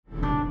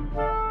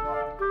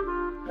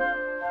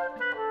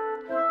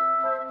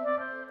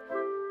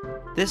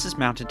This is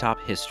Mountaintop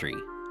History,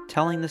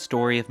 telling the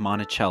story of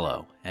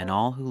Monticello and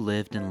all who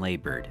lived and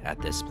labored at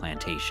this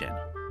plantation.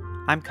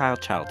 I'm Kyle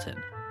Charlton.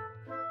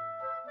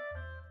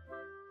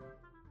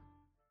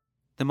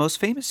 The most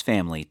famous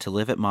family to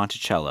live at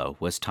Monticello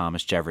was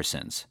Thomas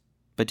Jefferson's.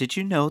 But did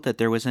you know that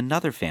there was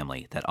another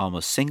family that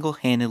almost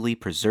single-handedly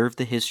preserved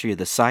the history of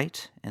the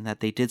site, and that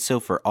they did so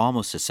for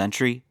almost a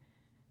century?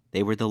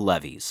 They were the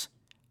Levys.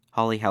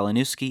 Holly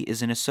Haliniewski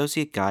is an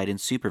associate guide and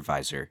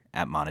supervisor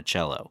at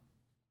Monticello.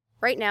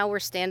 Right now we're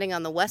standing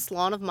on the west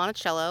lawn of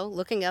Monticello,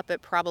 looking up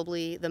at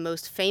probably the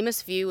most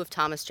famous view of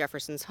Thomas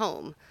Jefferson's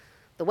home,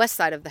 the west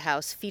side of the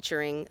house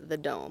featuring the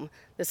dome.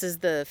 This is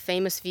the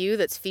famous view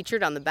that's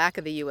featured on the back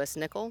of the U.S.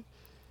 nickel.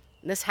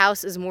 This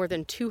house is more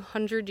than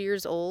 200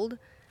 years old,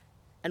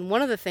 and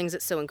one of the things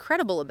that's so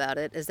incredible about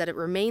it is that it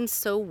remains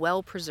so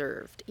well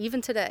preserved. Even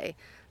today,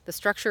 the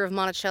structure of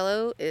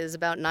Monticello is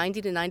about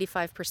 90 to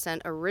 95%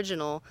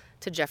 original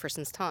to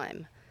Jefferson's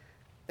time.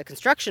 The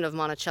construction of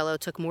Monticello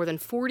took more than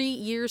 40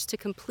 years to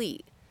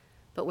complete,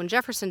 but when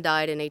Jefferson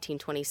died in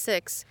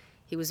 1826,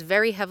 he was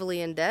very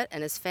heavily in debt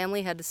and his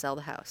family had to sell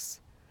the house.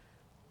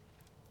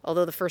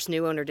 Although the first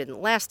new owner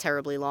didn't last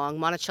terribly long,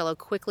 Monticello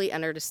quickly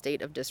entered a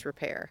state of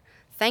disrepair.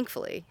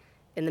 Thankfully,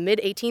 in the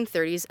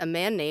mid-1830s, a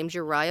man named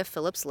Uriah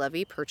Phillips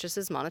Levy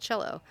purchases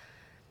Monticello.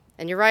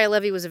 And Uriah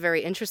Levy was a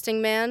very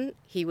interesting man.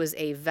 He was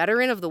a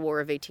veteran of the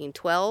War of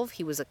 1812.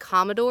 He was a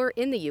Commodore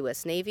in the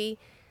U.S. Navy.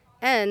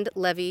 And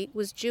Levy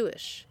was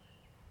Jewish.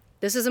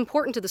 This is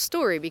important to the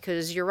story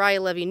because Uriah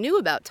Levy knew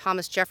about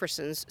Thomas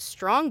Jefferson's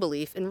strong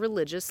belief in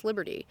religious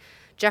liberty.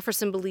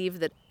 Jefferson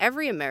believed that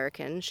every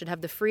American should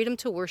have the freedom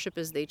to worship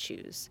as they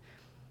choose.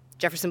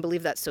 Jefferson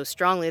believed that so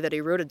strongly that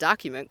he wrote a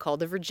document called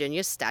the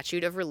Virginia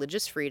Statute of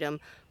Religious Freedom,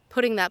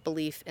 putting that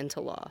belief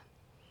into law.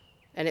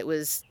 And it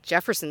was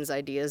Jefferson's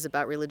ideas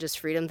about religious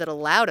freedom that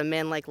allowed a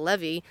man like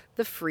Levy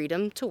the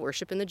freedom to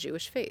worship in the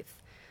Jewish faith.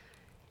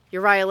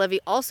 Uriah Levy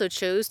also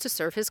chose to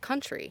serve his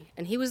country,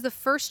 and he was the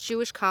first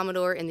Jewish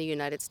Commodore in the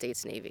United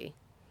States Navy.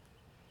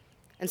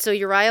 And so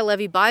Uriah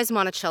Levy buys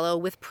Monticello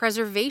with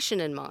preservation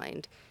in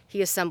mind. He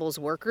assembles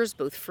workers,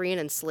 both free and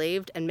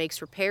enslaved, and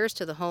makes repairs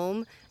to the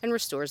home and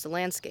restores the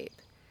landscape.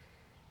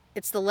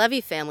 It's the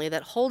Levy family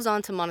that holds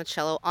on to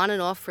Monticello on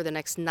and off for the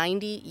next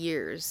 90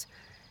 years.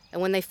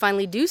 And when they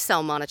finally do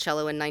sell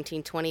Monticello in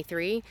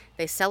 1923,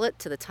 they sell it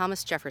to the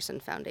Thomas Jefferson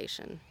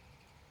Foundation.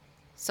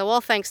 So all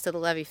thanks to the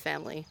Levy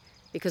family,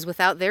 because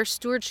without their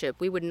stewardship,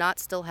 we would not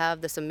still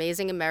have this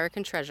amazing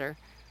American treasure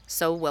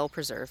so well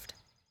preserved.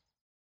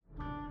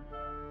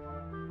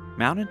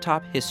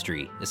 Mountaintop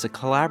History is a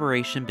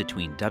collaboration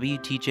between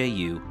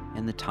WTJU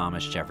and the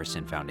Thomas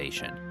Jefferson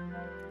Foundation.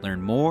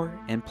 Learn more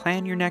and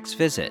plan your next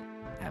visit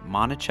at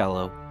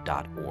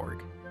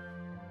monticello.org.